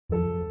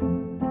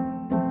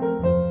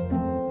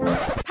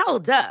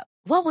Hold up.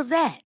 What was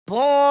that?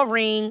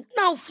 Boring.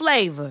 No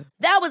flavor.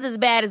 That was as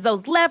bad as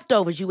those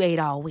leftovers you ate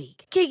all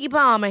week. Keke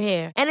Palmer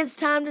here, and it's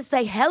time to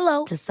say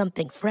hello to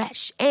something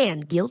fresh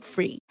and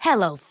guilt-free.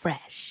 Hello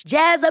Fresh.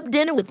 Jazz up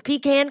dinner with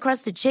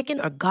pecan-crusted chicken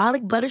or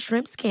garlic butter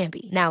shrimp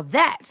scampi. Now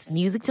that's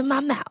music to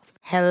my mouth.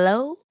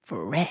 Hello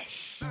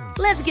Fresh.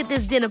 Let's get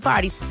this dinner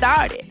party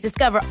started.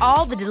 Discover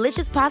all the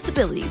delicious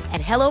possibilities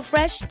at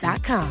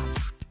hellofresh.com.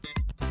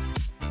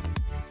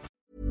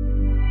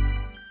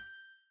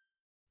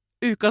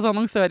 Ukas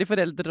annonsør i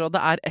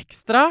Foreldrerådet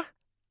Ekstra.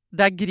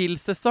 Det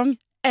grillsesong.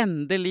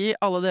 Endelig,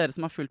 alle dere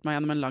som har fulgt meg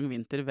gjennom en lang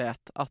vinter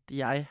vet at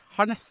jeg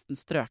har nesten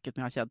strøket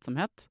med av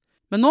kjedsomhet.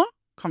 Men nå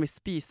kan vi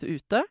spise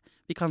ute,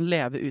 vi kan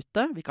leve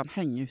ute, vi kan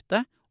henge ute,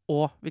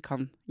 og vi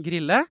kan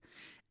grille.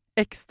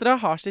 Ekstra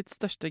har sitt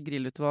største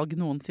grillutvalg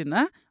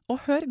noensinne,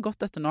 og hør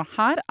godt etter nå.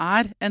 Her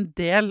en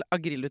del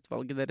av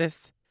grillutvalget deres.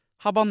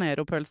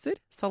 Habanero-pølser,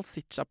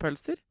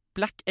 salsiccia-pølser,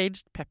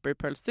 black-aged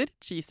pepper-pølser,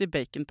 cheesy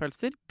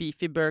bacon-pølser,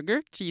 beefy burger,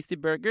 cheesy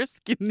burger,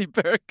 skinny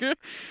burger,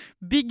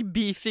 big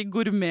beefy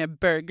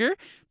gourmet-burger,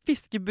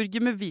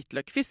 fiskeburger med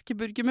hvitløk,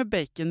 fiskeburger med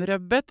bacon,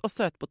 rødbet og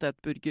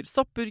søtpotetburger,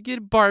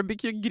 soppburger,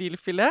 barbecue,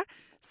 grillfilet,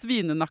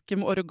 svinenakke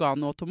med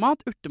oregano og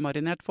tomat,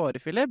 urtemarinert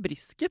fårefilet,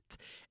 brisket,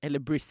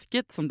 eller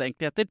brisket som det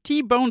egentlig heter,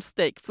 T-bone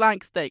steak,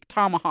 flank steak,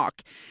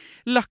 tomahawk,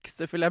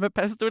 laksefilet med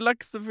pesto,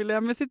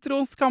 laksefilet med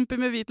sitron, scampi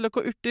med hvitløk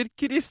og urter,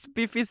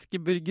 crispy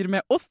fiskeburger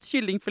med ost,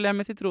 kyllingfilet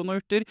med sitron og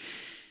urter,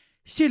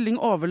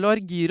 kylling overlår,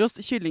 gyros,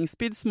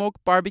 kyllingspyd,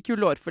 smoke, barbecue,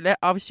 lårfilet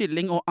av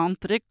kylling og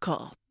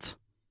entrecôte.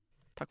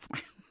 Takk for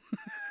meg.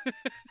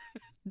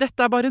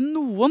 Dette bare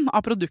noen av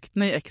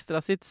produktene i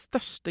Ekstra sitt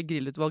største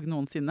grillutvalg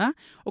noensinne,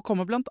 og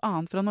kommer blant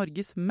annet fra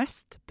Norges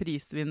mest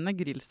prisvinnende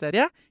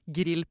grillserie,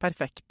 Grill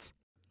Perfekt.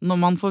 Når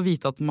man får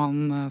vite at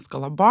man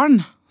skal ha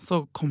barn,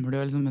 så kommer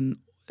det jo liksom en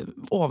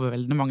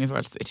overveldende mange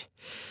følelser.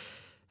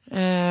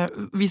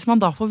 Hvis man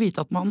da får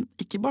vite at man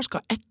ikke bare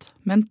skal ha 1,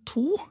 men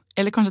 2,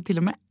 eller kanskje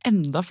til og med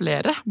enda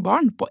flere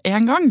barn på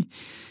en gang,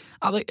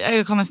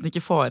 jeg kan nesten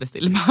ikke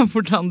forestille meg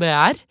hvordan det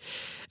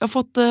Jeg har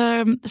fått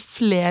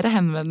flere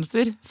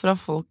henvendelser fra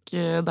folk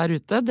der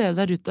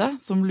ute,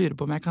 som lurer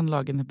på om jeg kan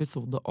lage en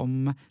episode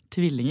om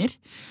tvillinger.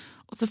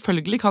 Og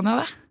selvfølgelig kan jeg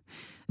det.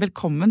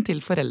 Velkommen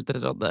til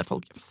Foreldrerådet,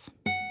 folkens.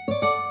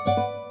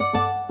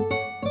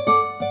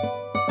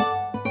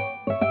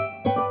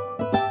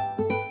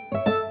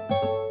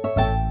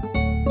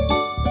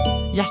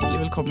 Hjertelig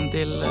velkommen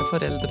til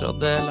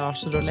Foreldrerådet,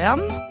 Lars Rolén.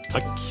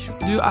 Takk.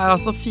 Du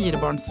altså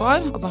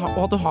 4-barnsfar,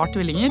 og du har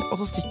tvillinger, og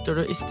så sitter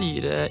du i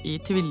styret i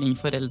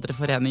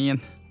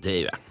Tvillingforeldreforeningen. Det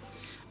gjør jeg.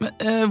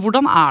 Men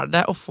hvordan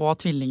det å få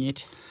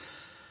tvillinger?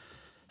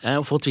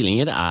 Å få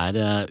tvillinger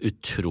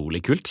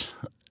utrolig kult.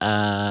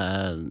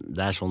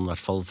 Det sånn, i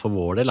hvert fall for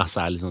vår del,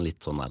 så det liksom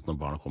litt sånn at når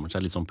barna kommer,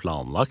 så det litt sånn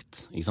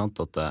planlagt, ikke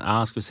sant? At,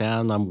 skal vi se,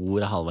 når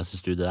mor halvveis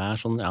i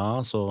studiet sånn,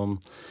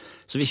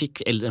 så vi fikk,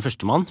 den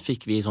første mann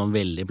fikk vi sånn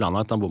veldig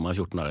planlagt, han bommet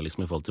 14 dager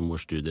liksom i forhold til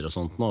mors studier og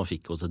sånt nå, og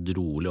fikk også et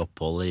rolig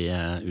opphold i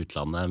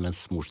utlandet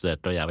mens mor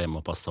studerte og jeg var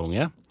hjemme og passet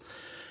unge.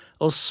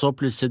 Og så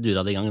plutselig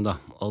dura det i gang da,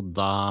 og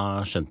da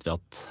skjønte vi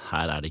at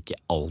her det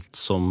ikke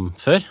alt som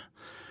før.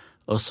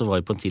 Og så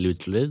var vi på en tidlig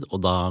utlyd,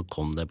 og da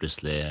kom det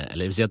plutselig,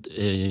 eller jeg vil si at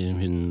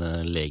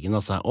legen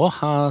sa,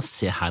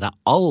 se her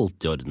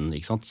alt i orden,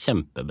 ikke sant,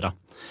 kjempebra.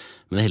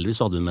 Men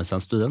heldigvis hadde hun med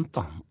seg en student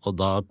da, og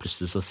da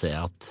plutselig så ser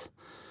jeg at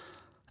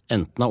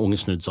enten har ungen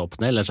snudd seg opp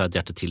ned, eller så et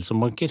hjerte til som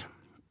banker.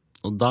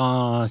 Og da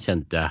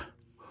kjente jeg,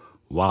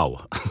 wow,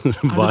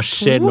 hva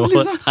skjer nå?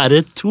 Liksom? Det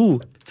 2?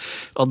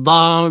 Og da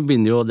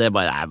begynner jo det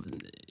bare,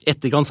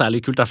 etterkant så det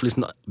litt kult, for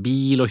liksom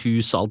bil og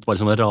hus og alt bare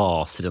liksom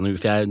raser gjennom,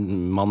 for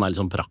man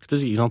litt sånn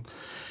praktisk, ikke sant?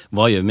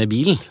 Hva gjør vi med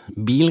bilen?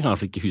 Bilen kan i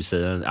hvert fall ikke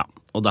huset,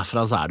 og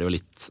derfra så det jo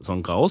litt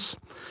sånn kaos.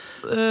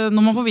 Når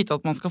man får vite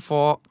at man skal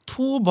få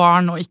 2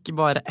 barn og ikke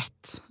bare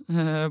 1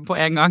 på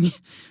en gang,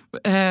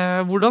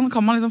 hvordan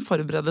kan man liksom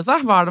forberede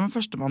seg? Hva det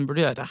første man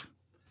burde gjøre?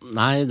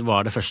 Nei, hva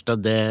det første?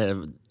 Det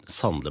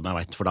sannelig meg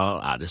vet, for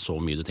da det så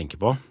mye du tenker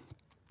på.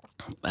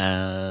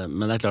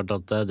 Men det klart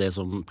at det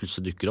som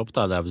plutselig dukker opp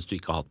da, det hvis du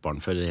ikke har hatt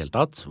barn før i det hele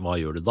tatt, hva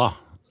gjør du da?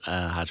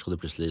 Her skal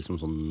du plutselig liksom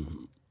sånn,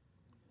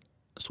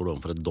 står du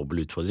overfor en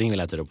dobbel utfordring,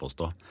 vil jeg tørre å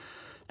påstå.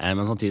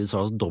 Men samtidig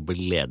så det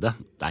dobbelt glede.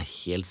 Det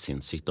helt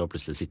sinnssykt å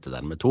plutselig sitte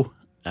der med 2.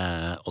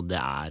 Og det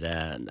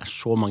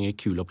så mange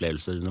kule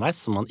opplevelser underveis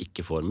som man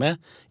ikke får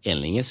med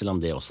enlinger, selv om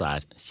det også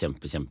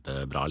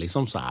kjempebra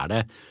liksom, så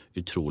det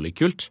utrolig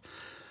kult.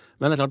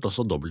 Men det klart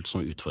også dobbelt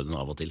så utfordrende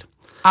av og til.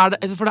 For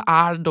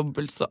det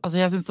dobbelt så,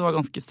 jeg synes det var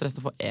ganske stress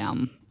å få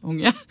 1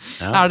 unge.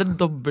 Ja. Det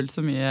dobbelt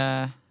så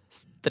mye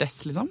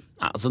stress liksom?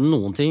 Ja, altså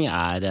noen ting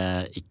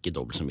ikke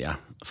dobbelt så mye.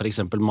 For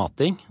eksempel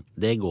mating,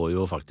 det går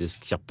jo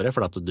faktisk kjappere,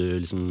 for at du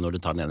liksom, når du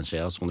tar den ene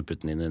skjea, så kan du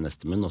putte den inn i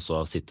neste munn, og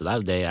så sitte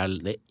der. Det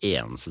det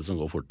eneste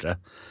som går fortere.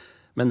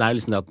 Men det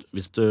liksom det at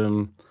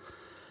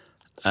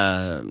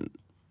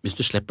hvis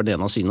du slipper det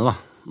ene av syne da,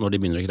 når de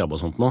begynner å krabbe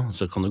og sånt nå,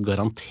 så kan du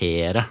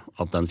garantere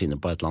at den finner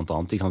på et eller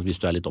annet, ikke sant?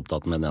 Hvis du litt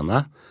opptatt med den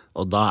ene,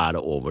 og da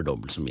det over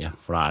dobbelt så mye.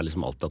 For da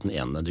liksom alltid at den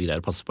ene du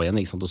greier å passe på igjen,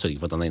 ikke sant? Og sørge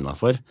for at den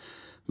innenfor.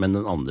 Men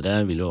den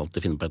andre vil jo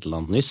alltid finne på et eller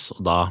annet nyss,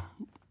 og da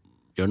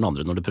gjør den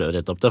andre når du prøver å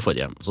rette opp det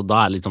forrige. Så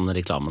da er det litt sånn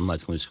reklamen, jeg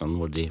vet ikke om du husker den,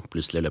 hvor de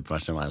plutselig løper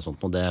hver sin vei og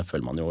sånt, og det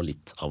føler man jo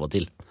litt av og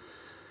til.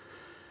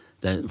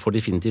 Det får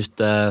definitivt,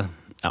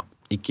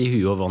 ikke i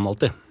huet og vann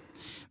alltid.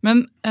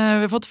 Men vi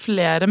har fått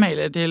flere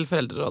mailer til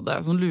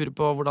Foreldrerådet som lurer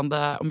på om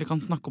vi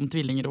kan snakke om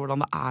tvillinger, og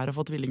hvordan det er å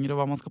få tvillinger, og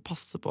hva man skal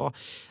passe på.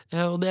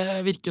 Og det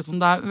virker som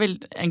det er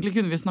egentlig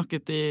kunne vi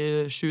snakket i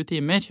 7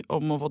 timer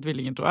om å få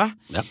tvillinger, tror jeg.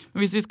 Ja.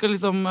 Men hvis vi skal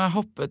liksom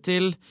hoppe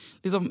til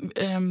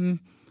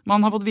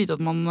man har fått vite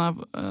at man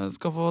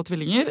skal få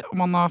tvillinger, og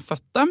man har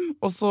født dem,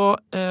 og så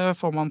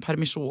får man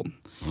permisjon.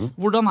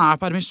 Hvordan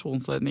er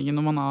permisjonsordningen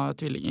når man har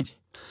tvillinger?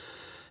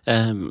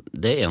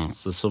 Det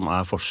eneste som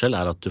er forskjell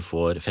er at du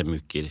får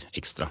 5 uker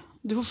ekstra.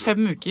 Du får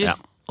 5 uker? Ja,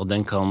 og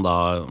den kan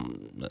da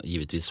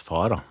givetvis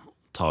far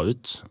ta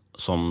ut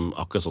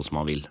akkurat sånn som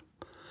han vil.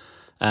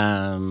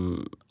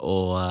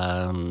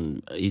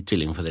 I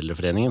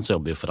Tvillingforeldreforeningen så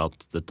jobber vi for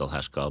at dette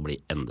her skal bli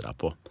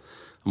endret på.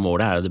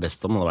 Målet er jo det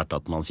beste om det har vært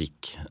at man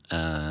fikk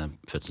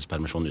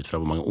fødselspermisjon ut fra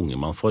hvor mange unger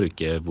man får,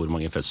 ikke hvor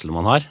mange fødsler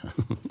man har.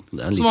 Det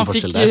er en liten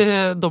forskjell der.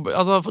 Så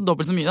man fikk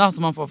dobbelt så mye da,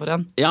 som man får for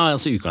en? Ja,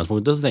 altså i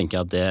utgangspunktet så tenker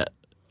jeg at det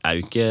er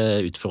jo ikke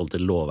ut forhold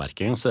til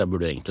lovverket, så det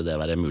burde egentlig det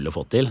være mulig å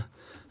få til.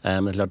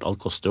 Men klart,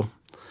 alt koster jo.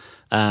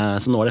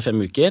 Så nå er det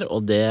 5 uker,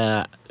 og det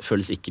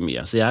føles ikke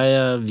mye. Så jeg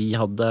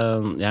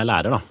er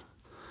lærer da.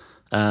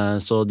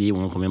 Så de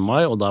ungene kom i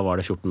mai, og da var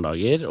det 14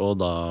 dager,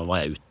 og da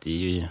var jeg ute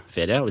i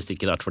ferie. Og hvis det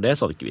ikke hadde vært for det,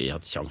 så hadde ikke vi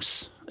hatt sjans,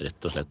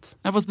 rett og slett.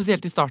 Ja, for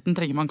spesielt i starten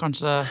trenger man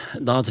kanskje...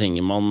 Da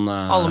trenger man...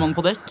 alle mann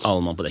på dekk?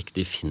 Alle mann på dekk,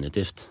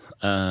 definitivt.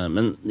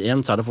 Men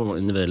igjen så er det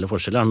individuelle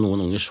forskjeller.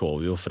 Noen unger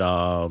sover jo fra...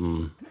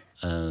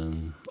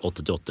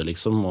 8 til 8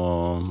 liksom,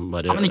 og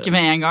bare... Ja, men ikke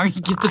med en gang,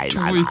 ikke etter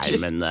 2 uker.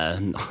 Nei,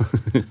 men...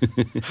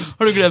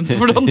 Har du glemt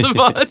hvordan det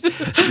var?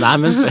 Nei,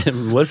 men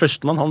vår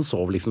førstemann, han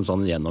sov liksom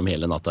sånn gjennom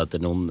hele natta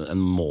etter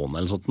en måned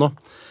eller sånt nå.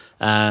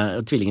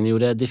 Tvillingene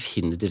gjorde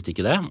definitivt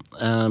ikke det,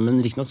 men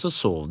riktignok så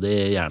sov de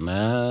gjerne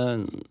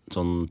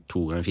sånn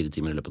 2 ganger 4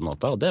 timer i løpet av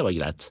natta, og det var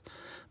greit.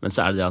 Men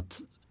så er det at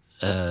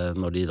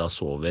når de da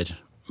sover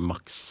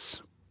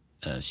maks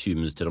 20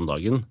 minutter om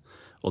dagen,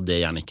 og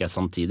det gjerne ikke er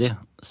samtidig,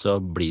 så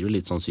blir du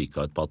litt sånn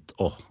syka ut på at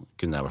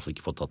kunne jeg i hvert fall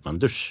ikke fått tatt meg en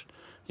dusj,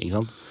 ikke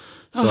sant?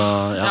 Så,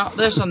 ja,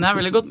 det skjønner jeg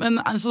veldig godt, men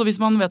så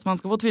hvis man vet man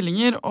skal få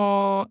tvillinger,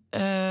 og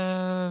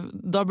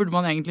da burde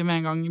man egentlig med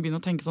en gang begynne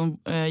å tenke sånn,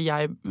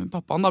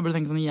 pappaen da burde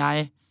tenke sånn,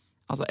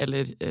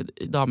 eller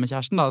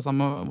damekjæresten da,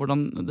 samme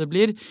hvordan det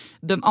blir,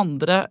 den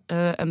andre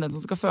enn den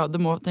som skal føde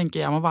må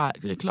tenke, jeg må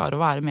klare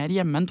å være mer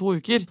hjemme enn 2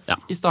 uker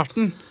i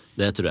starten.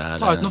 Det tror jeg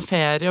ta ut noe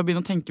ferie og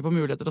begynne å tenke på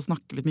muligheter og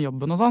snakke litt med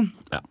jobben og sånn.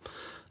 Ja.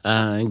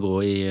 Gå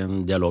i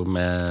en dialog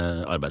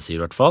med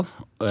arbeidsgiver i hvert fall.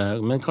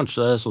 Men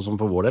kanskje sånn som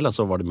på vår del,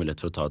 så var det mulighet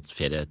for å ta et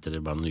ferie etter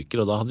bare noen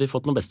uker, og da hadde vi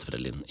fått noen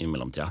besteforeldre i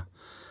mellomtida.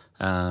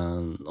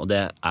 Og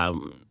det er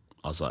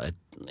altså et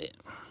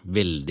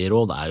veldig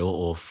råd er jo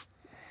å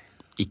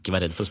ikke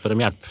være redd for å spørre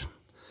om hjelp.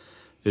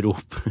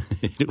 Rop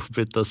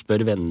ut og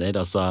spør venner,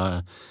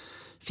 altså...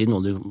 Finn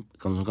noe du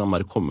kan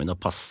bare komme inn og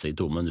passe i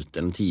 2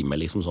 minutter eller en time,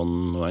 liksom sånn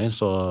noen ganger,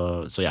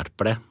 så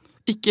hjelper det.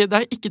 Det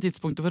er ikke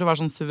tidspunktet for å være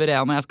sånn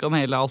suveren, og jeg skal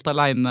hele alt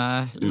alene.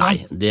 Liksom.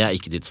 Nei, det er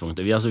ikke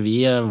tidspunktet.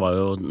 Vi var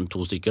jo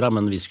 2 stykker da,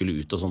 men vi skulle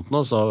ut og sånt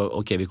nå, så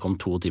ok, vi kom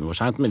 2 timer for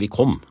sent, men vi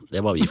kom.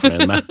 Det var vi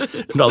fornøyd med.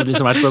 Det hadde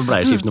liksom vært på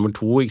bleieskift nummer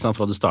 2, ikke sant,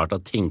 fra du startet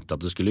og tenkte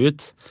at du skulle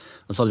ut.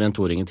 Og så hadde vi en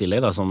 2-ring i tillegg,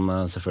 da, som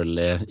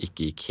selvfølgelig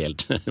ikke gikk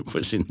helt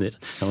for skinner.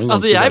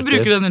 Altså, jeg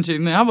bruker den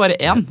unnskyldningen, jeg har bare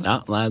 1. Ja,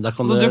 nei, da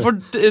kan så du får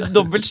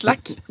dobbelt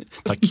slack.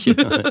 Takk.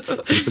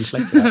 Trippel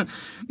slack, ja.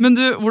 Men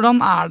du,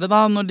 hvordan er det da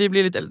når de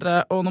blir litt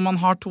eldre, og når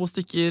man har 2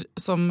 stykker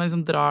som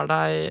liksom drar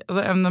deg...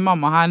 Altså, en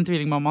mamma her, en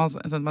tvillingmamma,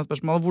 sendte meg et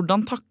spørsmål.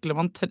 Hvordan takler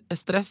man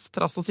stress,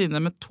 trass og sinne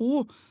med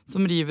 2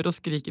 som river og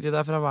skriker i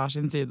deg fra hver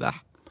sin side?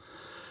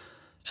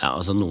 Ja,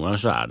 altså noen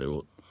ganger så er det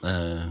jo...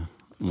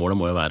 Målet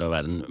må jo være å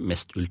være den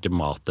mest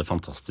ultimate,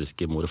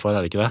 fantastiske mor og far,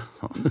 er det ikke det?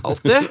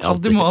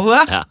 Alltid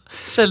målet. Ja.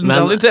 Sjelden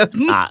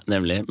realiteten. Nei,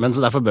 nemlig. Men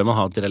så derfor bør man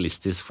ha et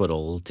realistisk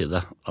forhold til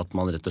det. At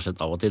man rett og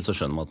slett av og til så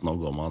skjønner man at nå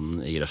går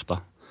man i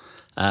grøfta.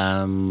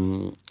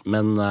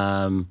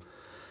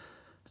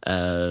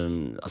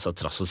 Altså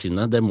trass og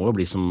sinne, det må jo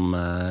bli som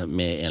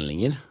med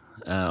enlinger.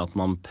 At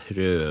man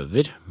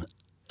prøver.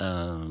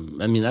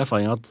 Men min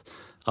erfaring er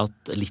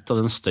at litt av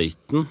den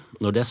støyten,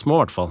 når de er små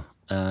i hvert fall,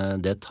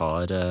 det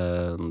tar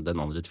den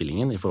andre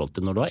tvillingen i forhold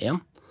til når du har 1.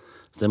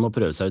 Så de må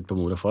prøve seg ut på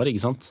mor og far,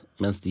 ikke sant?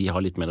 Mens de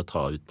har litt mer å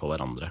ta ut på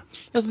hverandre.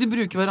 Ja, så de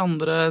bruker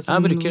hverandre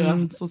som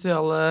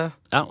sosiale...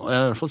 Ja, og jeg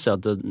vil i hvert fall si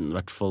at i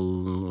hvert fall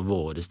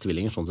våres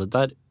tvillinger sånn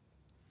sett er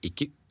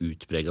ikke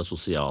utpreget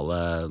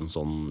sosiale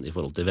sånn, i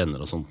forhold til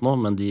venner og sånt nå,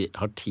 men de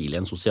har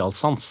tidlig en sosial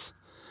sans.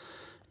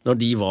 Når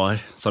de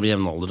var sammen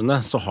jevnaldrende,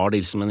 så har de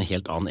liksom en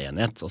helt annen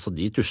enhet. Altså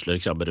de tusler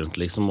og krabber rundt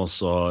liksom, og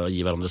så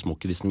gir hverandre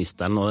smokken hvis den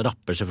mister den, og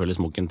rapper selvfølgelig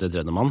smokken til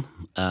tredje mann.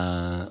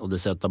 Og det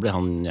ser at da blir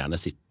han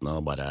gjerne sittende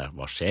og bare,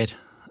 hva skjer?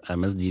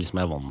 Mens de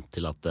liksom er vant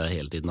til at det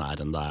hele tiden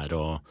er en der,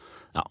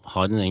 og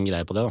har en egen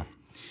greie på det da.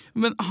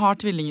 Men har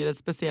tvillinger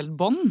et spesielt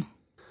bånd?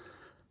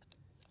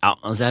 Ja,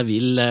 altså jeg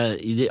vil,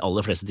 i de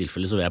aller fleste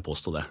tilfeller så vil jeg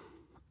påstå det.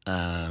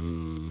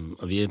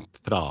 Og vi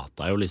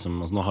pratet jo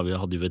liksom, altså nå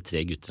hadde vi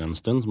 3 gutter en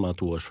stund, som har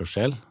 2 års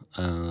forskjell,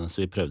 så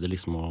vi prøvde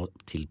liksom å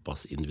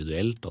tilpasse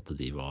individuelt, at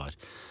de var,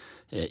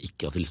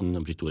 ikke at vi liksom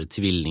brukte ordet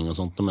tvilling og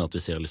sånt, men at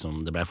vi ser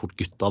liksom, det ble fort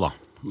gutta da,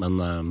 men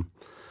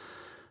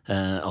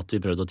at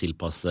vi prøvde å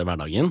tilpasse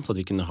hverdagen, så at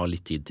vi kunne ha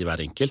litt tid til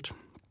hver enkelt.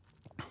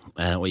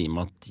 Og i og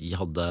med at de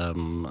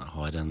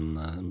har en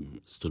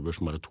storbror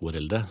som bare 2 år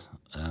eldre,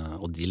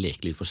 og de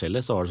leker litt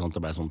forskjellig, så var det sånn at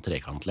det ble sånn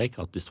trekantlek,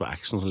 at hvis det var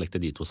action så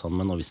lekte de 2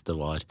 sammen, og hvis det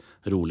var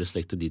rolig så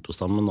lekte de 2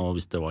 sammen, og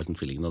hvis det var liksom,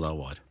 tvillingene da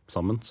var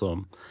sammen, så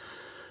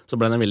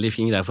ble det en veldig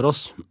fin greie for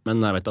oss.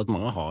 Men jeg vet at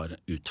mange har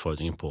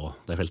utfordringer på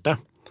det feltet.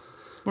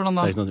 Hvordan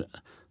da?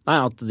 Nei,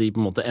 at de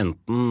på en måte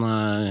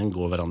enten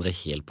går hverandre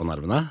helt på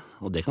nervene,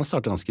 og det kan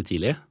starte ganske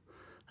tidlig.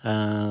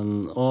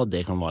 Og det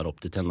kan være opp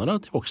til tenår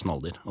og til voksen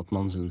alder. At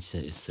man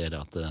ser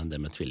at det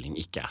med tvilling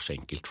ikke er så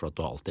enkelt, for at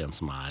du har alltid en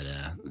som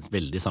er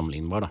veldig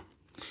sammenlignbar, da.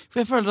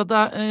 For jeg føler at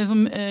det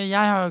liksom, jeg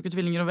har jo ikke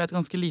tvillinger og vet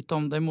ganske lite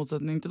om det i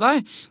motsetning til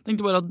deg. Jeg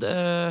tenkte bare at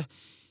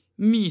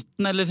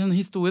myten eller sånn,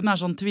 historien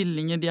er sånn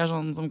tvillinger, de er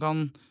sånn som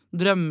kan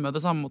drømme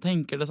det samme og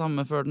tenker det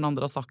samme før den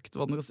andre har sagt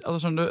hva den skal si. Altså,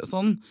 skjønner du,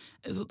 sånn,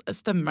 så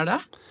stemmer det?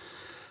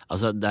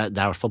 Altså, det er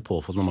i hvert fall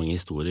påfallende mange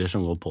historier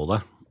som går på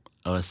det.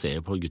 Og jeg ser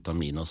jo på gutta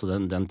mine også,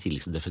 den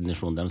tidligste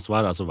definisjonen deres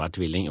var, altså hver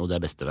tvilling, og det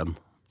er bestevenn,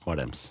 var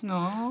deres.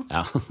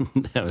 Ja,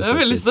 det er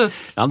veldig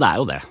søtt. Ja, det er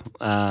jo det.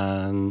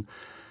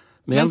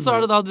 Men så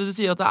er det da du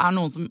sier at det er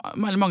noen som,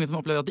 eller mange som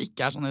opplever at det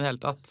ikke er sånn i det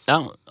hele tatt. Ja,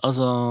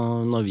 altså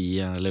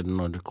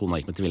når kona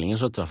gikk med tvillinger,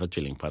 så traff et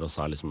tvillingpar og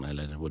sa liksom,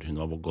 eller hvor hun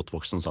var godt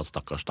voksen og sa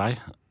stakkars deg,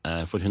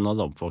 for hun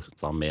hadde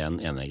oppvokst med en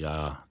enegga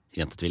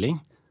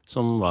jentetvilling,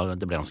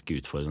 det ble ganske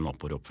utfordrende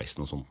oppover i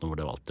oppveksten og sånt, hvor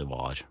det alltid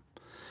var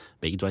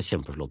begge to er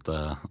kjempeflotte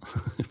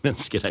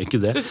mennesker, er jo ikke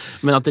det.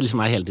 Men at det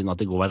liksom er hele tiden at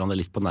det går hverandre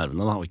litt på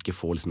nervene, da, og ikke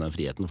får liksom den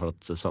friheten. For at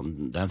det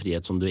er en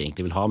frihet som du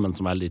egentlig vil ha, men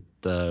som er litt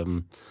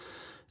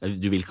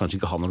du vil kanskje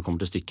ikke ha når det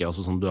kommer til stykket.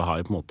 Altså, sånn, du har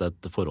jo på en måte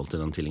et forhold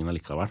til den tvillingen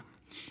allikevel.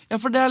 Ja,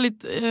 for det er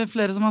litt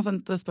flere som har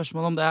sendt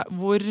spørsmål om det.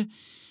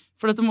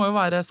 For dette må jo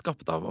være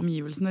skapt av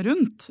omgivelsene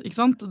rundt, ikke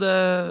sant?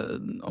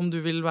 Om du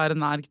vil være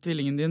nær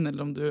tvillingen din,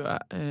 eller om du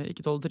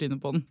ikke tåler trynet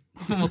på den,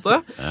 på en måte,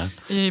 Ja.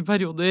 I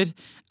perioder.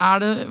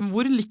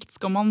 Hvor likt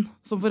skal man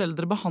som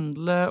foreldre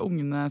behandle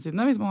ungene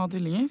sine hvis man har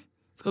tvillinger?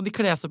 Skal de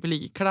kles opp i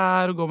like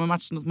klær og gå med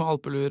matchende små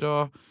alpelur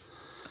og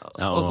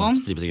sånn?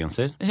 Stripete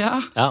genser. Ja.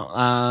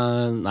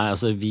 Nei,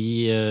 altså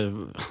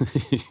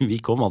vi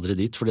kom aldri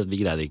dit, fordi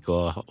vi greide ikke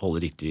å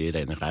holde riktig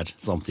rene klær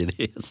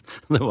samtidig.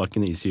 Det var ikke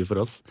en issue for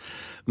oss.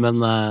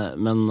 Men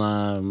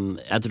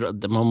jeg tror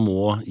at man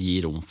må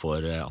gi rom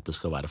for at det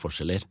skal være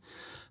forskjeller.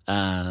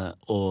 Men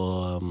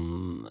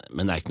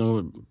det er ikke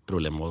noe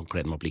problem å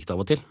kle dem opp likt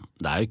av og til.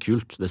 Det er jo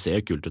kult, det ser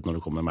jo kult ut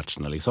når det kommer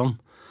matchene liksom.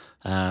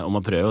 Og man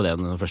prøver jo det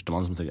den første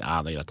mann som tenker,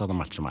 det er greit at han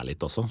matcher meg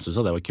litt også. Synes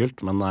jo det var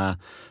kult, men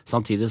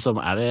samtidig så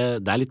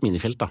det er litt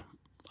minifelt da.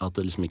 At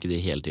liksom ikke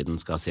de hele tiden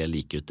skal se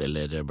like ut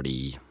eller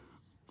bli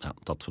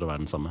tatt for å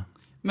være den samme.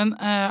 Men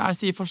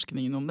sier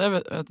forskningen om det?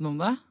 Vet du noe om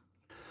det?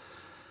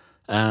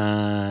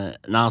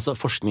 Nei, altså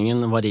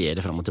forskningen varierer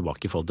fram og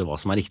tilbake i forhold til hva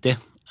som er riktig.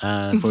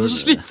 Så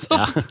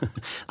slitsomt!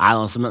 Nei,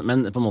 altså,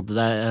 men på en måte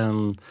det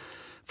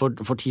for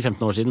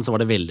 10-15 år siden så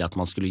var det veldig at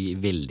man skulle gi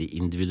veldig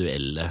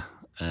individuelle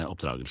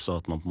oppdragelse, og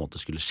at man på en måte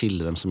skulle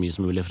skille dem så mye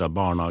som mulig fra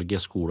barnehage,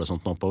 skole og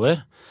sånt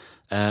oppover.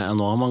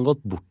 Nå har man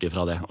gått bort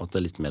ifra det, og det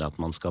er litt mer at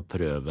man skal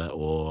prøve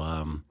å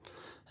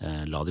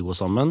la de gå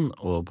sammen,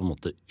 og på en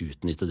måte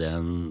utnytte det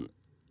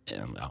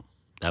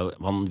det er jo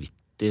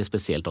vanvittig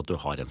spesielt at du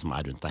har en som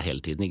er rundt deg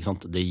hele tiden, ikke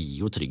sant? Det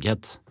gir jo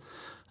trygghet.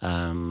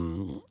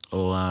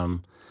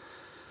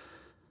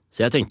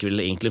 Så jeg tenker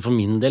vel egentlig for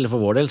min del, for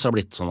vår del, så har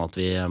det blitt sånn at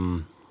vi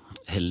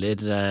heller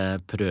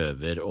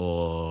prøver å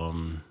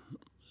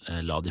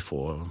la de få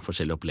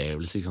forskjellige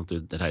opplevelser, ikke sant?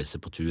 Du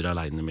reiser på tur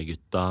alene med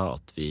gutta,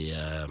 at vi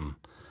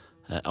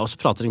også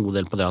prater en god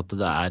del på det at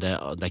det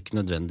er ikke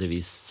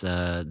nødvendigvis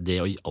det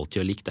å alltid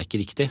gjøre likt, det er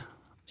ikke riktig.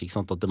 Ikke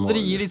sant? At det så må,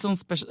 dere gir litt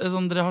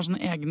sånn dere har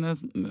sånne egne,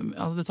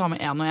 altså dere tar med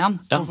en og en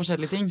på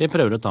forskjellige ting? Vi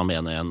prøver å ta med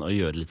en og en og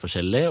gjøre litt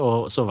forskjellig,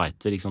 og så vet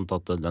vi liksom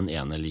at den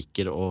ene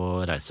liker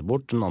å reise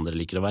bort, den andre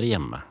liker å være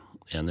hjemme.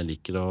 Den ene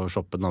liker å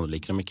shoppe, den andre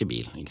liker å mykke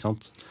bil, ikke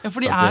sant? Ja,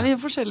 for de er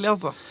litt forskjellige,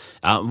 altså.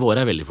 Ja,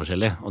 våre er veldig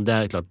forskjellige, og det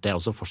er klart, det er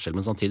også forskjell,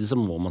 men samtidig så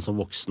må man som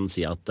voksen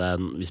si at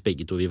hvis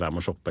begge to vil være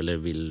med å shoppe eller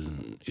vil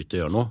ut og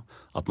gjøre noe,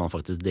 at man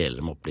faktisk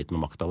deler dem opp litt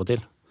med makt av og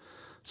til.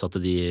 Så at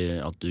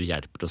du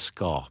hjelper til å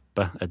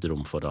skape et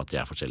rom for at de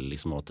er forskjellige,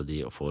 liksom, og at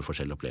de får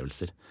forskjellige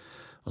opplevelser.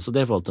 Og så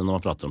det i forhold til når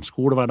man prater om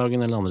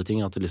skolehverdagen eller andre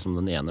ting, at liksom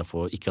den ene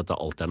får, ikke at det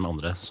alltid er den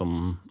andre som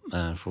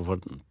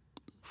får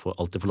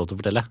alltid få lov til å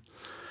fortelle.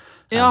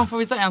 Ja,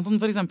 for hvis det er en som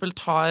for eksempel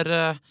tar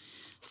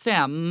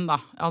scenen, da,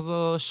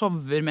 altså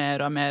shower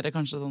mer og mer,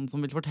 kanskje sånn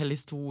som vil fortelle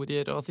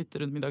historier og sitte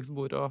rundt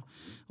middagsbord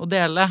og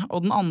dele,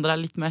 og den andre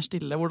er litt mer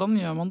stille, hvordan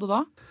gjør man det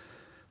da?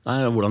 Nei,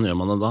 hvordan gjør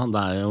man det da?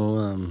 Det er jo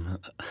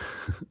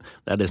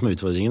det er det som er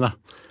utfordringen da.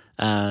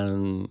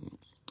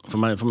 For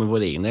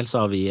vår egen del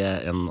så har vi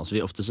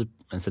vi ofte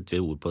setter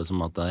vi ord på det som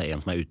at det er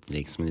en som er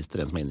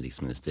utenriksminister, en som er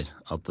innenriksminister.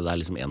 At det er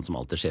liksom en som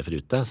alltid sjefer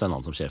ute, så er en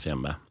annen som sjefer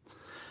hjemme.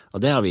 Og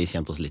det har vi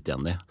kjent oss litt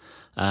igjen i.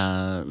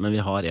 Men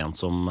vi har en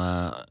som,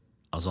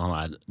 han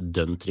er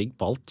dønn trygg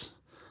på alt.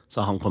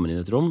 Så han kommer inn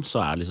i et rom,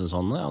 så er det liksom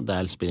sånn,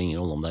 det spiller ingen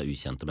rolle om det er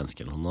ukjente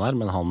mennesker eller noe der,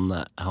 men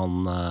han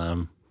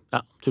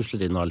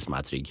tusler inn og liksom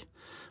er trygg.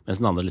 Mens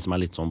den andre liksom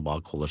er litt sånn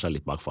holder seg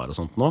litt bak far og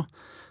sånt nå.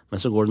 Men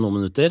så går det noen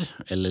minutter,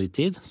 eller litt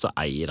tid, så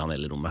eier han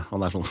hele rommet.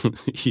 Han er sånn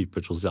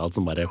hypersosialt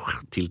som bare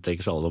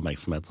tiltrekker seg all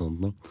oppmerksomhet og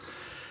sånt nå.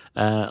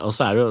 Og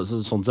så er det jo,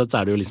 sånn sett så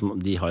er det jo liksom,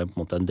 de har jo på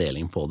en måte en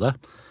deling på det.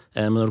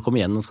 Men når du kommer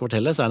igjen og skal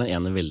fortelle, så er den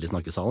ene veldig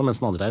snakkesalig, mens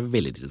den andre er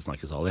veldig lite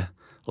snakkesalig.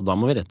 Og da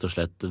må vi rett og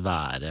slett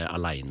være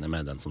alene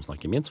med den som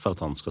snakker minst, for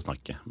at han skal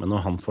snakke. Men når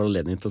han får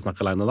anledning til å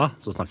snakke alene da,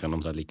 så snakker han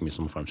omtrent like mye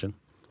som faren sin.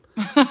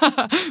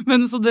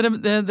 Men så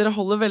dere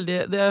holder veldig,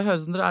 det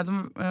høres som dere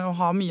som å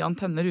ha mye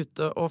antenner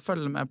ute og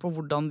følge med på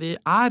hvordan de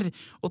er,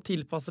 og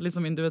tilpasse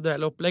liksom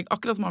individuelle opplegg,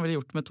 akkurat som man ville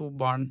gjort med 2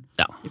 barn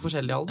i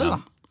forskjellig alder da.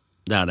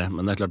 Det er det,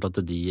 men det er klart at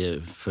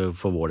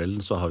for vår del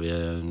så har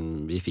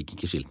vi fikk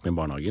ikke skilt med i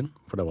barnehagen,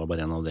 for det var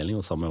bare en avdeling,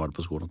 og sammen var det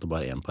på skolen at det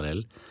bare en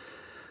parallell.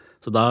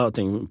 Så da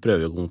prøver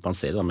vi å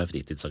kompensere da, med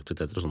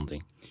fritidsaktiviteter og sånne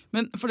ting.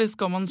 Men for det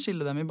skal man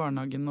skille dem i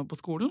barnehagen og på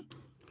skolen?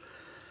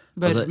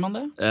 Bør man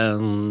det?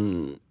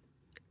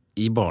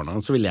 I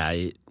barnehagen så vil jeg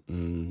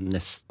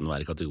nesten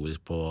være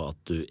kategorisk på at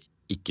du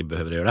ikke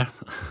behøver å gjøre det.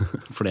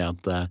 Fordi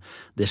at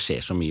det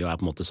skjer så mye og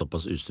på en måte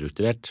såpass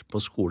ustrukturert. På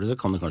skole så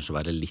kan det kanskje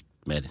være litt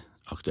mer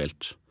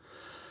aktuelt.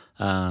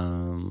 Og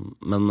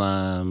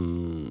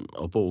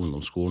på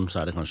ungdomsskolen så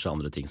er det kanskje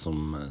andre ting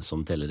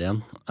som teller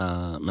igjen.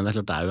 Men det er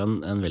klart det er jo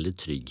en veldig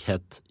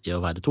trygghet i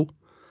å være 2.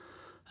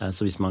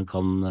 Så hvis man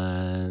kan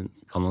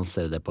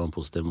se det på en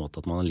positiv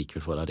måte at man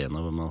likevel får arena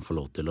hvor man får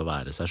lov til å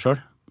være seg selv,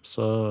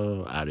 så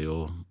er det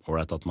jo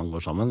ålreit at man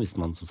går sammen hvis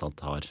man som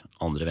sagt har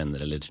andre venner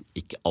eller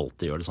ikke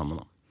alltid gjør det sammen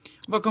da.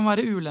 Hva kan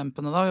være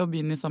ulempene da ved å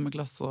begynne i samme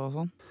klasse og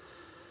sånn?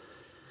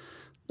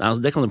 Nei,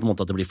 det kan jo på en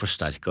måte at det blir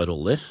forsterket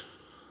roller.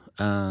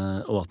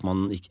 Og at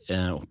man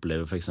ikke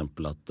opplever for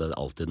eksempel at det er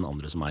alltid den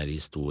andre som eier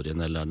historien,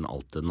 eller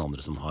alltid den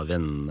andre som har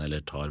vennene eller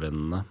tar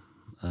vennene.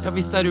 Ja,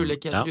 hvis det er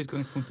ulikheter i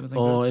utgangspunktet.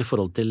 Og i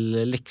forhold til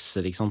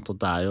lekser, ikke sant, at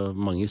det er jo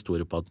mange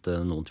historier på at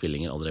noen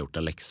tvillinger aldri har gjort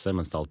en lekse,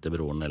 mens det er alltid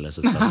broren eller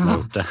søsteren som har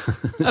gjort det.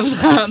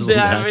 Det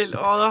er vel,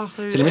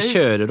 til og med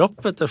kjører opp,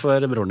 vet du, for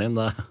broren din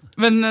da.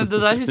 Men det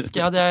der husker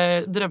jeg at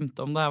jeg drømte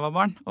om da jeg var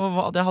barn,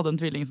 og at jeg hadde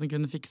en tvilling som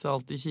kunne fikse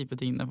alt de kjipe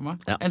tingene for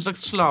meg. En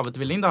slags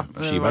slavetvilling da.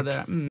 Var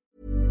det.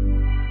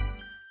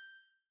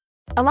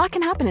 A lot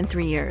can happen in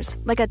 3 years,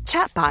 like a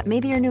chatbot may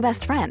be your new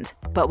best friend.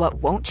 But what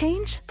won't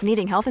change?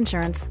 Needing health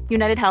insurance.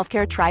 United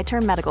Healthcare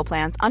Tri-Term Medical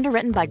Plans,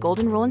 underwritten by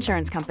Golden Rule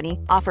Insurance Company,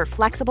 offer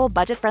flexible,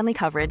 budget-friendly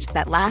coverage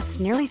that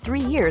lasts nearly 3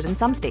 years in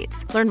some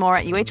states. Learn more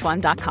at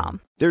UH1.com.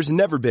 There's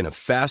never been a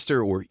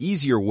faster or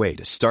easier way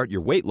to start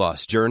your weight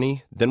loss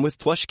journey than with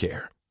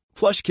PlushCare.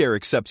 PlushCare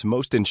accepts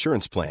most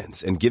insurance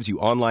plans and gives you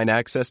online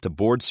access to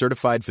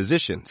board-certified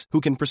physicians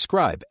who can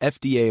prescribe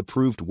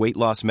FDA-approved weight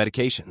loss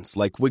medications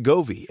like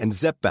Wegovy and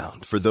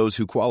Zepbound for those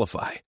who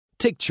qualify.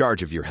 Take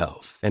charge of your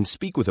health and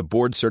speak with a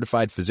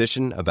board-certified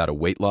physician about a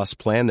weight loss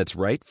plan that's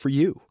right for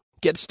you.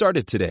 Get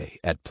started today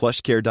at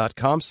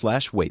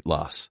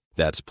plushcare.com/weightloss.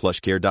 That's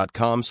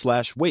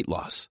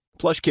plushcare.com/weightloss.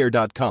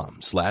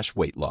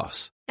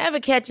 plushcare.com/weightloss.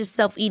 Ever catch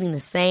yourself eating the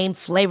same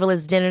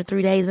flavorless dinner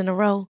 3 days in a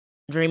row?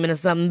 Dreaming of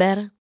something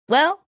better?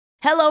 Well,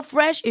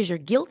 HelloFresh is your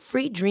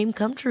guilt-free dream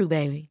come true,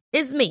 baby.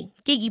 It's me,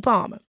 Keke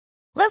Palmer.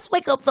 Let's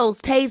wake up those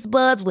taste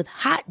buds with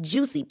hot,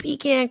 juicy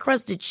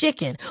pecan-crusted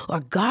chicken or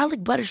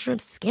garlic butter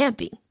shrimp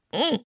scampi.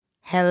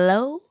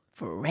 Hello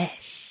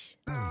Fresh.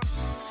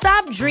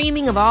 Stop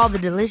dreaming of all the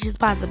delicious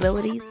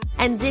possibilities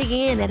and dig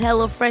in at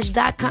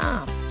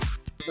HelloFresh.com.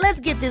 Let's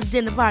get this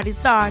dinner party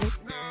started.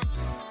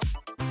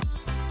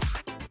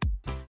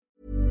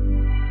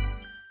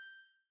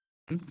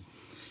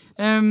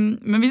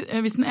 Men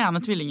hvis den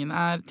ene tvillingen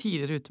er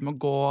tidligere ute med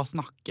å gå og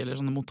snakke eller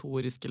sånne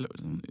motoriske eller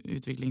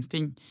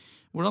utviklingsting,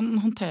 hvordan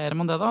håndterer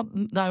man det da?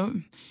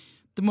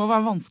 Det må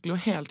være vanskelig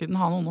å hele tiden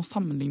ha noen å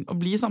sammenligne, å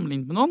bli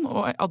sammenlignet med noen,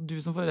 og at du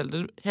som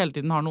forelder hele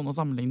tiden har noen å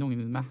sammenligne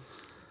ungen din med.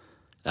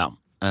 Ja,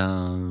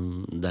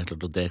 det er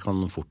klart at det kan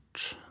fort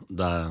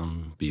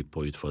by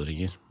på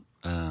utfordringer,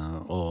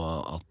 og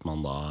at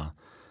man da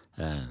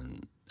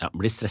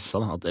blir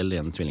stresset, at eller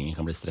en tvillingen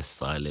kan bli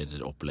stresset eller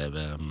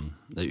oppleve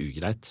det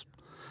ugreit.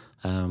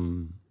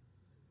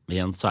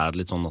 Igjen så er det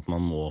litt sånn at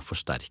man må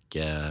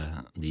forsterke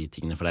de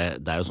tingene, for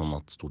det er jo sånn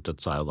at stort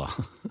sett så er jo da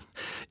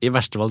i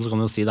verste fall så kan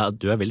du jo si da, at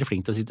du er veldig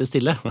flink til å sitte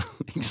stille,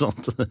 ikke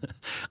sant?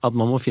 At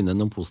man må finne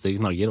noen positive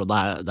knagger, og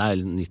det er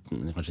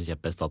kanskje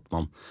kjeppest at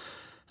man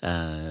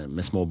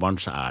med små barn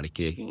så er det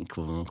ikke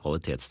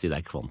kvalitetstid, det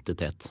er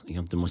kvantitet.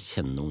 Du må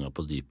kjenne unger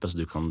på dypet, så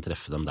du kan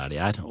treffe dem der de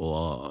er,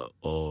 og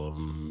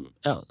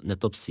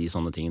nettopp si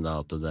sånne ting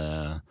da, at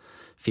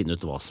finne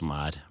ut hva som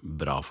er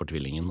bra for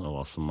tvillingen, og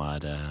hva som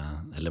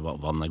eller hva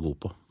den er god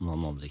på, og hva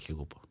den andre ikke er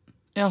god på.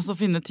 Ja, så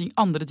finne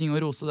andre ting å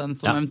rose den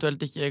som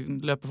eventuelt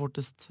ikke løper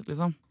fortest,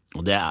 liksom.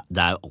 Og det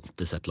er jo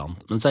alltid sett land.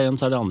 Men så er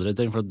det andre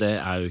ting, for det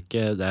er jo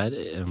ikke, det er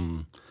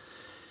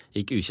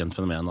ikke ukjent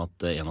fenomen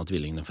at en av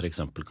tvillingene for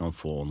eksempel kan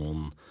få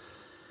noen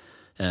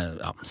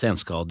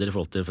senskader i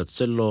forhold til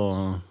fødsel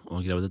og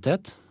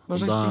graviditet. Hva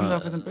slags ting da,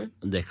 for eksempel?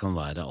 Det kan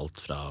være alt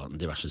fra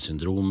diverse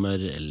syndromer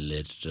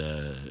eller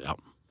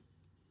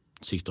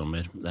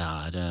sykdommer. Det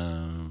er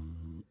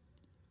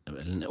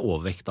en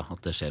overvekt da,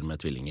 at det skjer med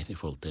tvillinger i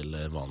forhold til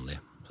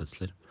vanlige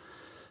fødsler.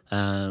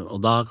 Og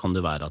da kan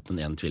det være at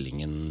den ene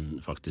tvillingen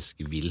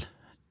faktisk vil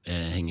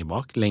henge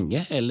bak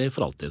lenge eller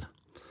for alltid.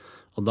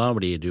 Og da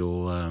blir det jo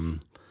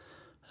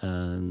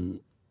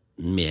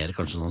mer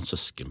kanskje sånn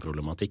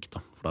søskenproblematikk da,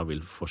 for da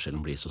vil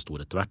forskjellen bli så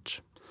stor etter hvert.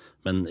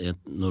 Men i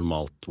et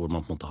normalt, hvor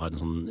man på en måte har en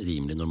sånn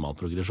rimelig normal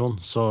progresjon,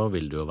 så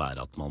vil det jo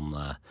være at man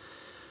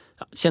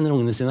kjenner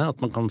ungene sine,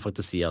 at man kan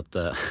faktisk si at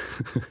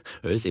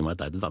høres i meg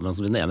teit ut, men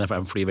altså, den ene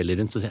flyr veldig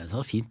rundt, så sier jeg, det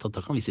var fint, at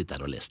da kan vi sitte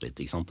her og lese litt,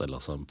 ikke sant?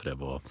 Eller altså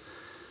prøve å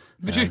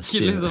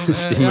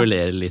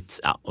stimulere litt,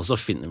 og så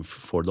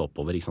får det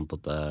oppover, ikke sant?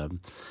 At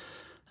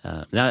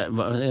jeg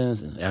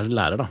er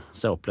lærer da,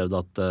 så jeg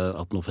opplevde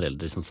at noen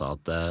foreldre som sa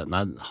at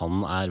nei, han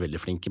er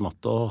veldig flink i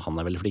matte, og han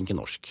er veldig flink i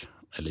norsk,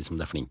 eller liksom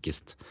det er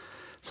flinkest.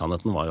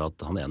 Sannheten var jo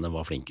at han ene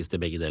var flinkest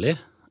i begge deler,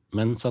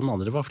 men så den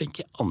andre var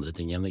flink i andre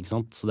ting igjen, ikke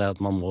sant? Så det er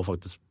at man må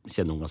faktisk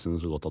kjenne unga sine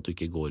så godt at du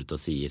ikke går ut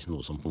og sier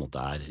noe som på en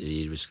måte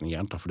i ruskende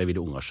gærent, for det vil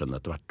jo unga skjønne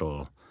etter hvert, og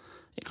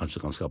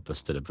kanskje kan skape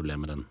større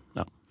problemer enn,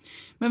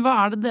 Men hva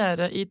er det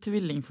dere i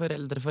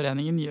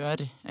Tvillingforeldreforeningen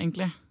gjør,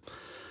 egentlig?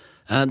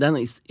 Det er en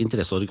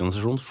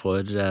interesseorganisasjon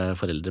for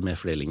foreldre med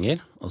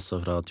flerlinger,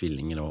 også fra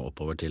tvillinger og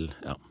oppover til,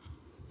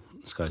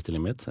 sky's the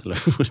limit, eller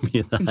hvor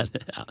mye det er.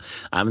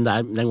 Nei, men det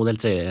er en god del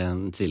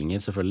trillinger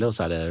selvfølgelig, og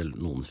så er det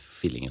noen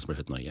fillinger som blir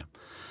født i Norge.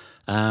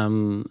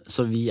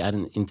 Så vi er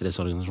en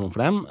interesseorganisasjon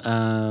for dem.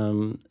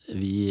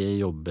 Vi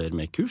jobber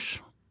med kurs,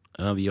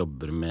 vi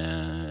jobber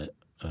med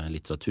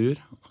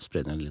litteratur,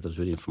 spredning av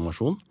litteratur,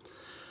 informasjon.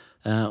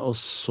 Og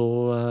så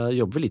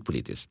jobber vi litt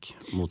politisk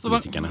mot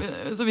politikerne.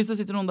 Så hvis det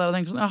sitter noen der og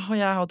tenker sånn,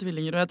 jeg har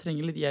tvillinger og jeg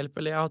trenger litt hjelp,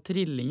 eller jeg har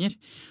trillinger,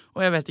 og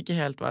jeg vet ikke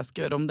helt hva jeg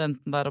skal gjøre, om det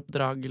enten det er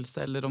oppdragelse,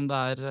 eller om det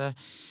er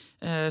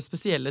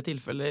spesielle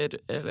tilfeller,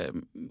 eller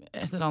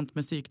et eller annet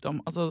med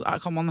sykdom, altså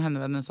kan man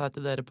henvende seg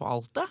til dere på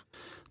alt det?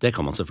 Det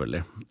kan man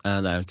selvfølgelig.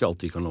 Det er jo ikke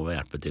alt vi kan love å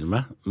hjelpe til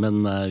med,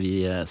 men vi,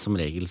 som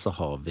regel så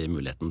har vi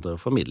muligheten til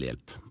å formidle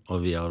hjelp. Og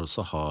vi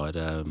også har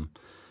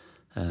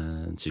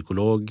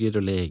psykologer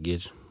og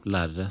leger,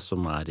 lærere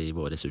som er i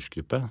vår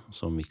ressursgruppe,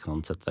 som vi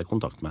kan sette deg i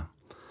kontakt med.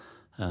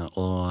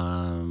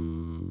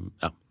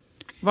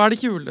 Hva er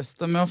det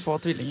kuleste med å få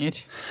tvillinger?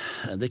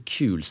 Det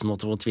kuleste med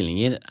å få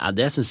tvillinger,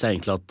 det synes jeg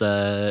egentlig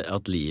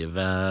at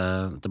livet,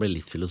 det blir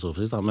litt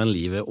filosofisk da, men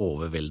livet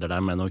overvelder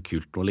deg med noe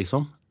kult nå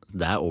liksom.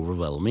 Det er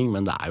overwhelming,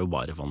 men det er jo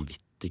bare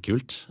vanvittig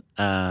kult.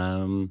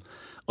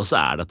 Og så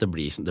er det at det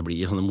blir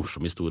sånne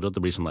morsomme historier, at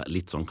det blir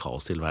litt sånn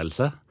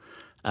kaostilværelse.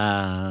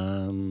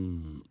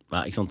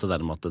 Ikke sant, det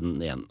der med at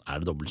den ene er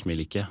det dobbelt så mye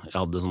like. Jeg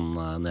hadde sånn,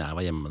 når jeg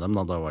var hjemme med dem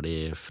da var de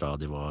fra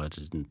de var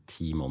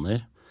 10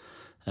 måneder.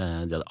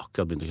 De hadde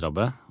akkurat begynt å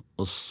krabbe.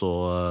 Og så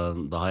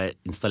da har jeg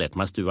installert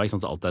meg i stua, ikke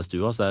sant, alt er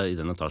stua, så i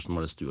den etasjen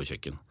var det stue og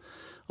kjøkken.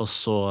 Og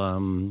så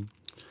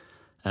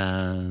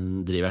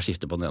driver jeg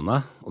skifter på den ene,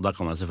 og da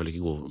kan jeg selvfølgelig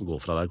ikke gå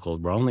fra der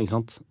cold brown, ikke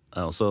sant.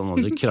 Og så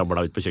når de krabber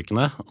da ut på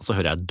kjøkkenet, og så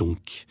hører jeg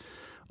dunk.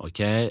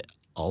 Ok,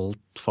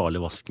 alt farlig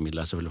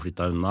vaskemiddel er selvfølgelig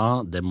flyttet unna.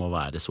 Det må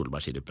være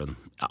solbærsirupen.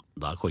 Ja,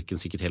 da er korken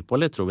sikkert helt på,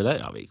 eller tror vi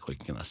det? Ja,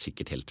 korken er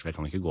sikkert helt, for jeg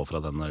kan ikke gå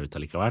fra den der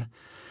ute likevel.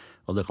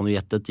 Og det kan du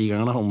gjette 10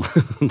 ganger da, om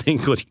den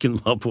korken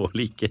var på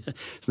like.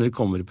 Så når du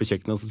kommer på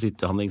kjøkkenet, så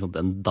sitter han ikke sant,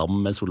 en dam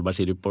med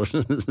solbærsirup og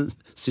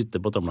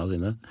sytter på tomlene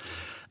sine.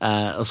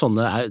 Og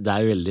sånne det er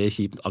jo veldig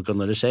kjipt akkurat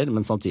når det skjer,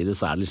 men samtidig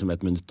så er det liksom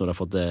 1 minutt når du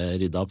har fått det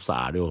ryddet opp, så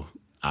er det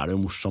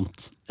jo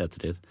morsomt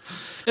ettertid.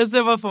 Jeg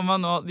ser bare for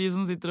meg nå, de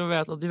som sitter og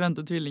vet at de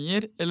venter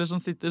tvillinger, eller som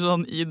sitter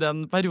sånn i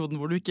den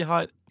perioden hvor du ikke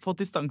har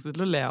fått distanse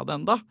til å le av det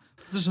enda,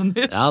 hvis du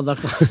skjønner? Ja, da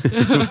kan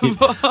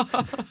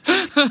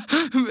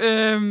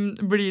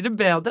Blir det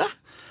bedre?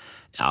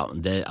 Ja,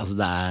 det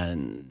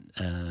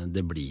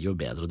blir jo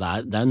bedre.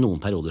 Det er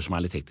noen perioder som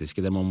er litt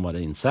hektiske, det må man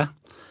bare innse.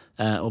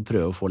 Og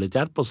prøve å få litt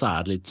hjelp, og så er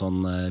det litt sånn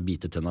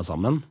bite tenna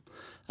sammen.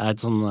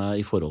 Sånn,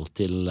 i forhold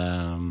til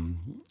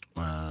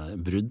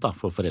brudd da,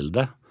 for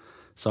foreldre,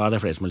 så er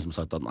det flere som har liksom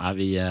sagt at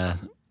nei,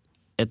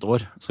 et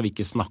år skal vi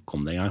ikke snakke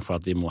om det engang, for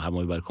at her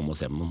må vi bare komme og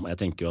se med noe. Jeg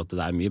tenker jo at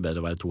det er mye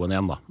bedre å være 2 enn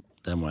 1 da.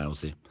 Det må jeg jo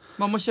si.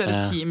 Man må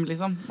kjøre team,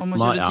 liksom. Man må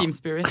kjøre team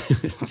spirit.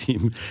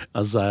 Team,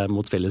 altså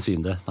mot felles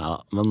fiende. Nei,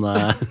 men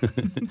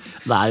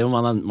det er jo,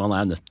 man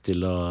er nødt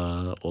til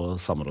å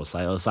samrå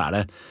seg, og så er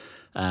det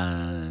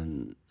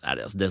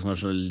altså det som var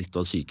så litt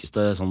av det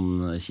sykeste sånn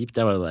kjipt,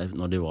 det var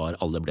når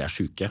alle ble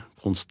syke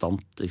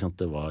konstant, ikke sant?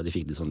 De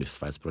fikk litt sånn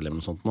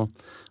luftveisproblemer og sånt nå,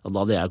 og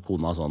da hadde jeg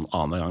kona sånn,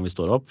 annen gang vi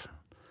står opp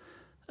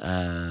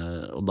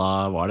Og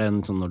da var det en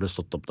sånn, når du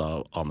stått opp da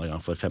andre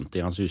gang for 50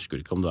 gang, så husker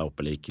du ikke om du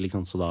oppe eller ikke,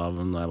 liksom. Så da,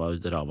 når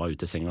jeg var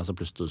ute i senga, så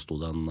plutselig stod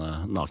det en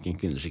naken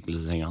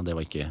kvinneskikkelse i senga. Det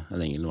var ikke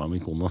en engel, det var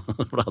min kone.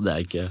 For da hadde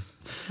jeg ikke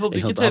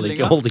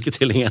holdt ikke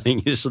tellinga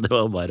lenger, så det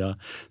var bare å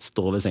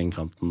stå ved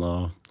sengekanten.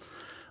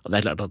 Og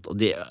det klart at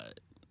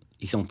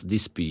de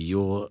spyr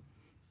jo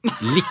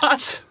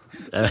likt.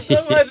 Det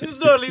er verdens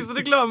dårligste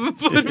reklame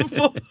for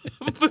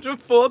å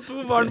få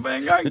 2 barn på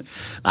en gang.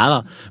 Neida,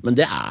 men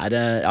det er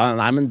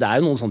men det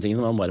er jo noen sånne ting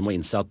som man bare må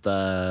innse at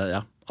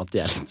at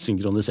de er litt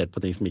synkronisert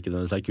på ting som ikke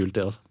nødvendigvis er kult,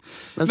 det også.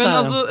 Men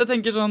altså, jeg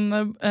tenker sånn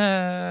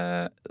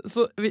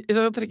så jeg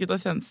skal trekke ut av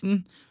essensen.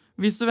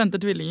 Hvis du venter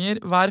tvillinger,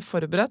 vær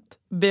forberedt,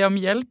 be om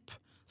hjelp,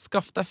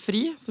 skaff deg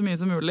fri så mye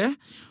som mulig,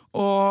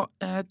 og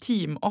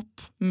team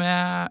opp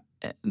med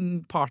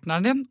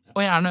partneren din,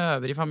 og gjerne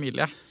øvrig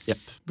familie.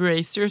 Yep.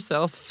 Brace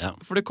yourself,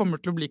 for det kommer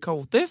til å bli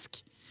kaotisk.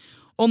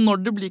 Og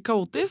når det blir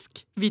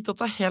kaotisk, vit at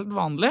det er helt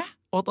vanlig,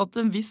 og at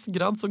til en viss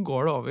grad så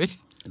går det over.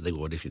 Det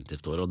går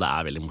definitivt over, og det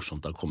er veldig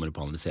morsomt. Da kommer du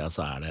på andre siden,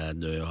 så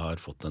du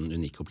har fått en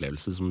unik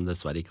opplevelse som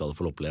dessverre ikke alle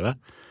får oppleve.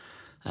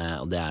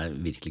 Og det er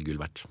virkelig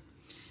gull verdt.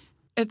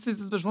 Et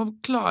siste spørsmål.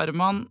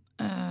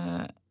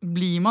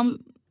 Blir man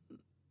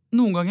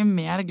noen ganger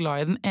mer glad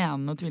i den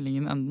ene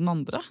tvillingen enn den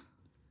andre?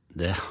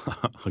 Det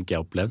har ikke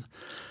jeg opplevd.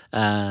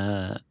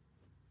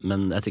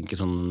 Men jeg tenker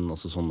sånn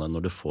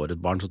når du får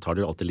et barn, så tar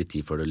det jo alltid litt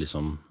tid før du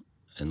liksom,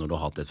 når du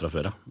har hatt et fra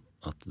før,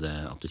 at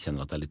du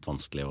kjenner at det er litt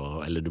vanskelig,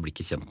 eller du blir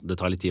ikke kjent, det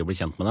tar litt tid å bli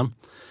kjent med dem.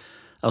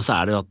 Og så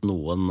er det jo at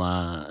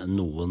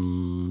noen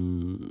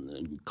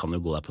kan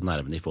jo gå deg på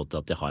nervene i forhold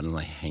til at de har en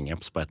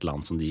hang-ups på et eller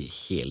annet som de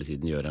hele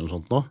tiden gjør eller noe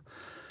sånt nå.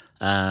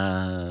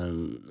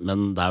 Men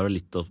det er jo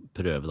litt å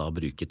prøve da å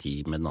bruke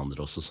tid med den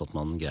andre også, så at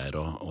man greier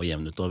å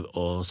jevne ut,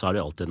 og så er det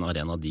jo alltid en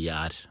arena de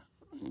er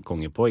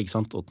konge på, ikke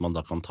sant? Og at man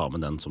da kan ta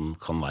med den som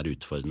kan være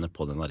utfordrende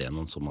på den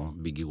arenaen, så man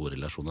bygger gode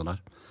relasjoner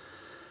der.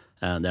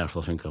 Det er i hvert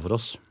fall funket for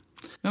oss.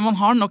 Men man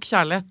har nok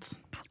kjærlighet.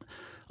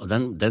 Og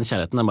den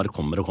kjærligheten bare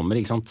kommer og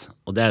kommer, ikke sant?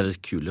 Og det er det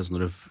kule, så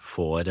når du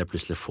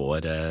plutselig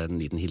får en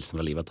liten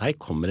hilsen fra livet at hei,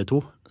 kommer det 2,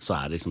 så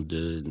er det liksom,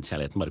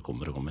 kjærligheten bare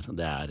kommer og kommer.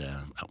 Det er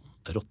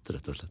rått,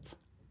 rett og slett.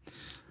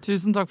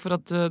 Tusen takk for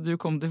at du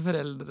kom til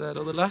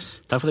Foreldrerådet, Lars.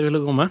 Takk for at du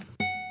ville komme.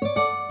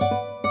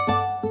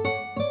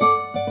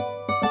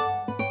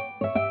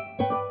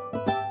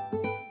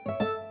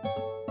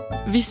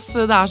 Hvis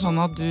det er sånn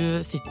at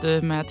du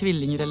sitter med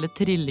tvillinger eller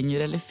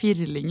trillinger eller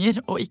firlinger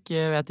og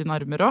ikke vet din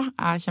armeråd,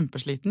 er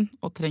kjempesliten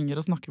og trenger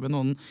å snakke med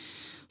noen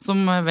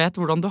som vet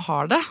hvordan du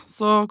har det,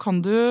 så kan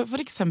du for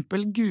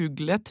eksempel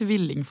google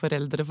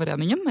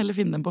Tvillingforeldreforeningen eller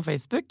finne dem på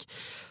Facebook.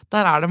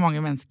 Der er det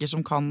mange mennesker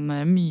som kan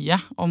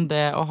mye om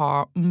det å ha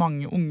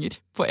mange unger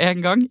på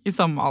en gang i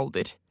samme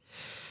alder.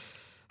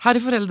 Her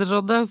i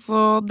Foreldrerådet så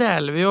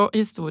deler vi jo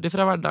historier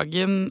fra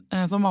hverdagen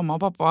som mamma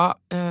og pappa,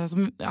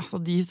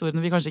 de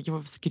historiene vi kanskje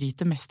ikke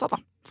skryter mest av da.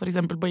 For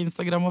eksempel på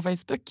Instagram og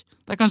Facebook.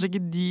 Det er kanskje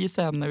ikke de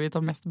scenene vi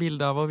tar mest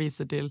bilde av og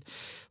viser til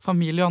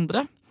familie og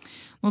andre.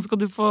 Nå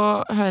skal du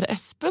få høre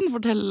Espen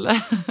fortelle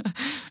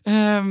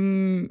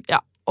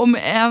om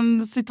en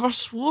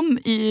situasjon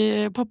i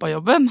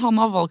pappajobben han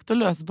har valgt å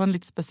løse på en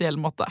litt spesiell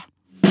måte.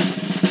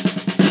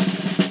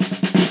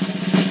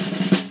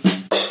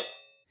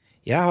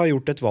 Jeg har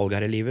gjort et valg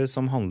her i livet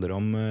som handler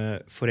om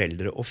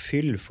foreldre og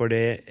fyll, for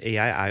jeg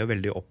er jo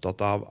veldig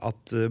opptatt av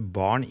at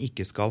barn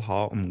ikke skal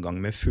ha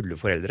omgang med fulle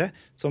foreldre,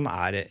 som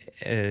er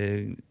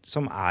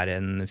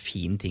en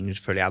fin ting,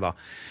 føler jeg da.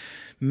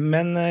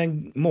 Men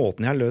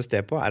måten jeg har løst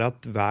det på er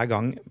at hver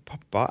gang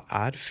pappa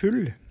er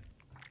full,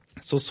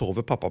 så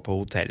sover pappa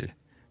på hotell.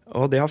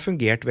 Og det har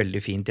fungert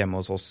veldig fint hjemme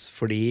hos oss,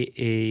 fordi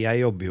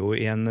jeg jobber jo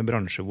i en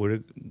bransje hvor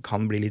det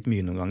kan bli litt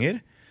mye noen ganger.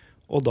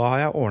 Og da har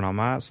jeg ordnet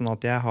meg sånn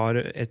at jeg har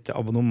et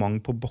abonnement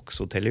på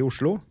Boxhotellet i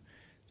Oslo,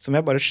 som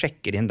jeg bare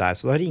sjekker inn der.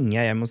 Så da ringer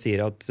jeg hjem og sier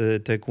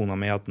til kona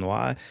mi at nå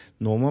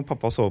må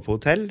pappa sove på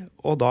hotell,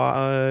 og da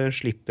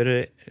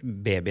slipper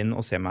babyen å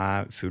se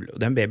meg full.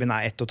 Den babyen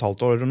er 1,5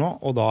 år nå,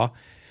 og da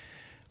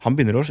han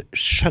begynner å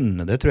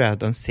skjønne det, tror jeg,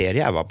 at han ser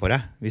i øynene på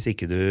deg, hvis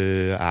ikke du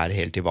er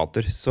helt i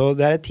vater. Så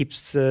det er et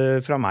tips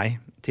fra meg,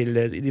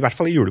 i hvert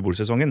fall i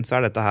julebordsesongen, så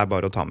er dette her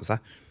bare å ta med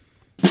seg.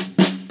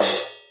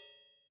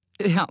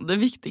 Ja, det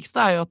viktigste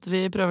er jo at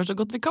vi prøver så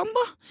godt vi kan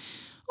da.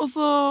 Og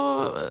så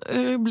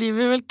blir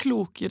vi vel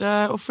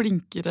klokere og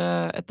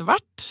flinkere etter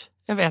hvert.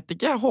 Jeg vet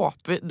ikke,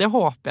 det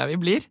håper jeg vi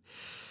blir.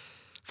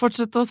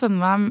 Fortsett å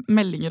sende meg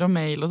meldinger og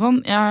mail og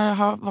sånn. Jeg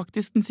har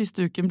faktisk den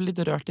siste uken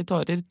blitt rørt i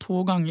tårer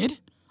 2 ganger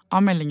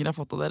av meldinger jeg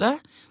har fått av dere.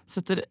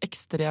 Setter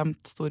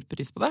ekstremt stor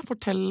pris på det.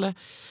 Fortell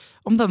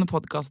om denne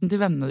podcasten til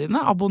vennene dine.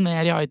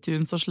 Abonner i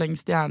iTunes og sleng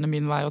stjerne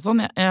min vei og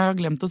sånn. Jeg har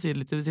glemt å si det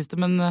litt i det siste,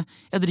 men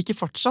jeg drikker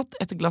fortsatt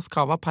et glass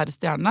kava per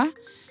stjerne,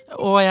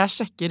 og jeg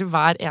sjekker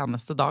hver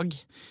eneste dag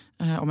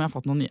om jeg har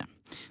fått noen nye.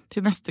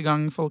 Til neste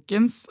gang,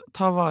 folkens,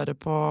 ta vare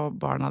på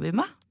barna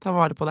dine, ta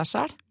vare på deg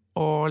selv,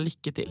 og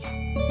lykke til.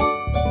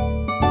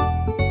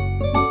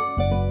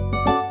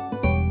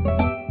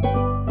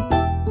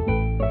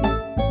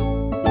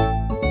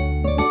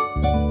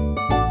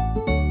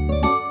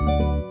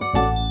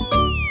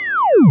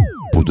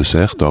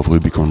 produsert av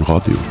Rubicon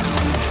Radio.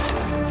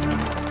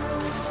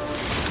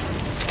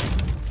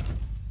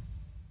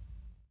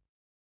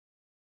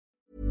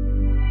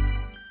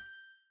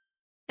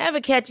 Ever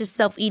catch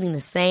yourself eating the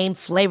same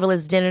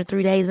flavorless dinner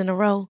 3 days in a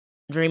row?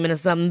 Dreaming of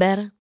something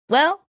better?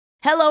 Well,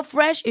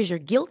 HelloFresh is your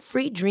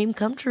guilt-free dream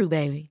come true,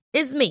 baby.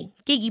 It's me,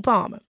 Keke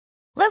Palmer.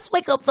 Let's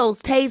wake up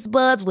those taste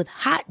buds with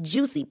hot,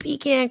 juicy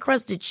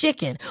pecan-crusted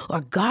chicken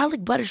or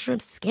garlic butter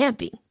shrimp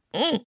scampi.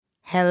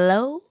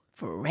 Hello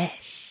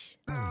Fresh.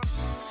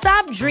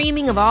 Stop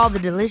dreaming of all the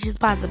delicious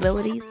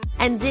possibilities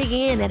and dig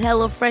in at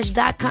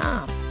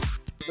HelloFresh.com.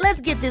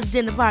 Let's get this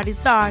dinner party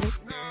started.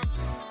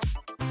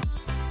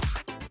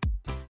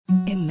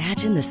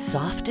 Imagine the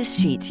softest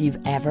sheets you've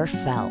ever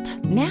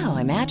felt. Now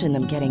imagine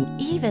them getting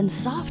even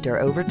softer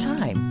over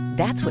time.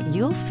 That's what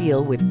you'll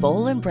feel with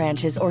Boll &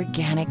 Branch's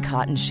organic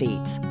cotton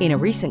sheets. In a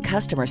recent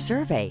customer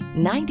survey,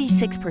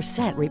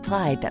 96%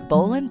 replied that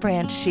Boll &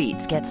 Branch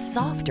sheets get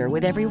softer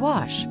with every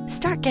wash.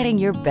 Start getting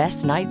your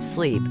best night's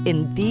sleep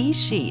in these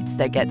sheets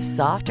that get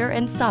softer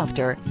and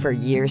softer for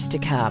years to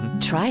come.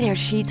 Try their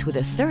sheets with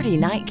a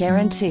 30-night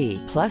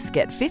guarantee. Plus,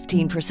 get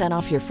 15%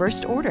 off your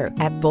first order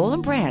at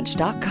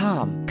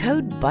bollandbranch.com.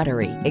 Code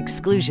BUTTERY.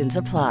 Exclusions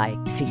apply.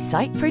 See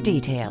site for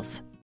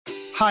details.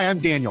 Hi, I'm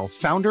Daniel,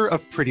 founder of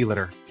Pretty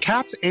Litter.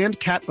 Cats and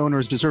cat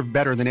owners deserve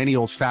better than any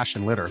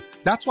old-fashioned litter.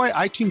 That's why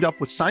I teamed up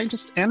with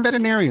scientists and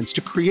veterinarians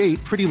to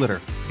create Pretty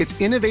Litter. Its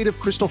innovative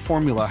crystal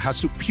formula has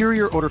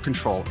superior odor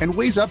control and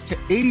weighs up to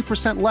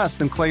 80% less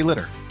than clay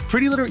litter.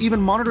 Pretty Litter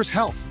even monitors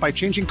health by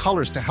changing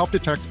colors to help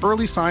detect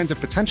early signs of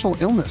potential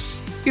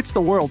illness. It's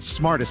the world's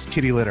smartest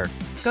kitty litter.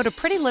 Go to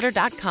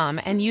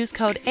prettylitter.com and use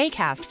code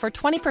ACAST for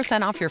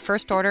 20% off your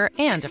first order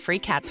and a free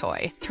cat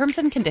toy. Terms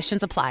and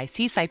conditions apply.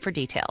 See site for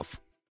details.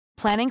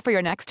 Planning for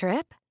your next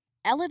trip?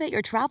 Elevate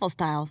your travel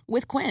style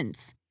with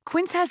Quince.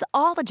 Quince has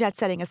all the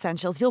jet-setting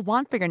essentials you'll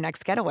want for your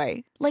next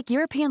getaway, like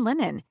European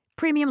linen,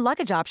 premium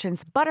luggage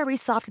options, buttery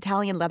soft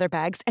Italian leather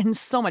bags, and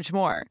so much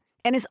more.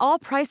 And is all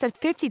priced at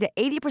 50 to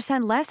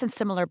 80% less than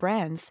similar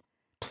brands.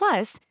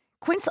 Plus,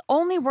 Quince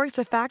only works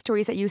with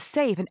factories that use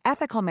safe and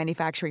ethical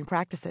manufacturing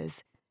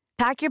practices.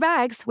 Pack your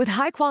bags with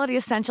high-quality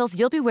essentials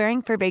you'll be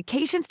wearing for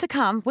vacations to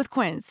come with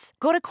Quince.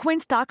 Go to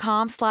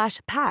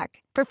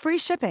quince.com/pack for free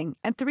shipping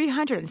and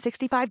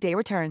 365-day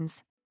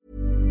returns.